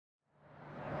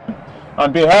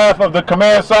On behalf of the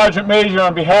Command Sergeant Major,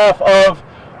 on behalf of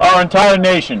our entire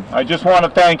nation, I just want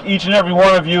to thank each and every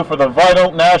one of you for the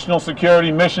vital national security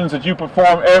missions that you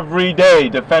perform every day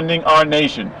defending our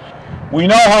nation. We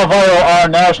know how vital our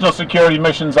national security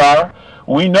missions are.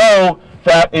 We know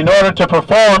that in order to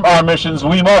perform our missions,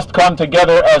 we must come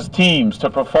together as teams to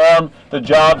perform the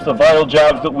jobs, the vital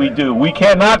jobs that we do. We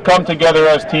cannot come together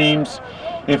as teams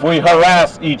if we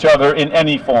harass each other in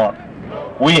any form.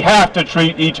 We have to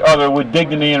treat each other with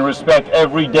dignity and respect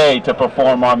every day to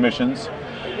perform our missions.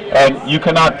 And you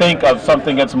cannot think of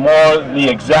something that's more the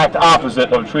exact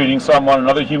opposite of treating someone,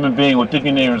 another human being, with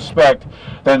dignity and respect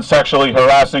than sexually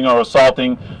harassing or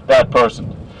assaulting that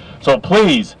person. So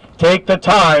please, take the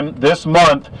time this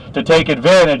month to take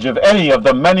advantage of any of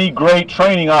the many great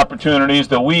training opportunities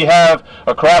that we have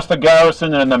across the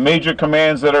garrison and the major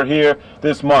commands that are here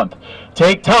this month.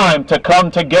 Take time to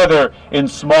come together in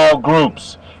small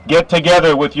groups. Get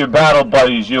together with your battle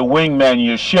buddies, your wingmen,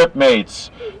 your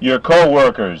shipmates, your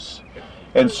co-workers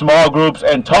in small groups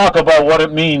and talk about what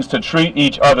it means to treat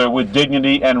each other with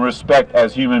dignity and respect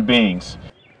as human beings.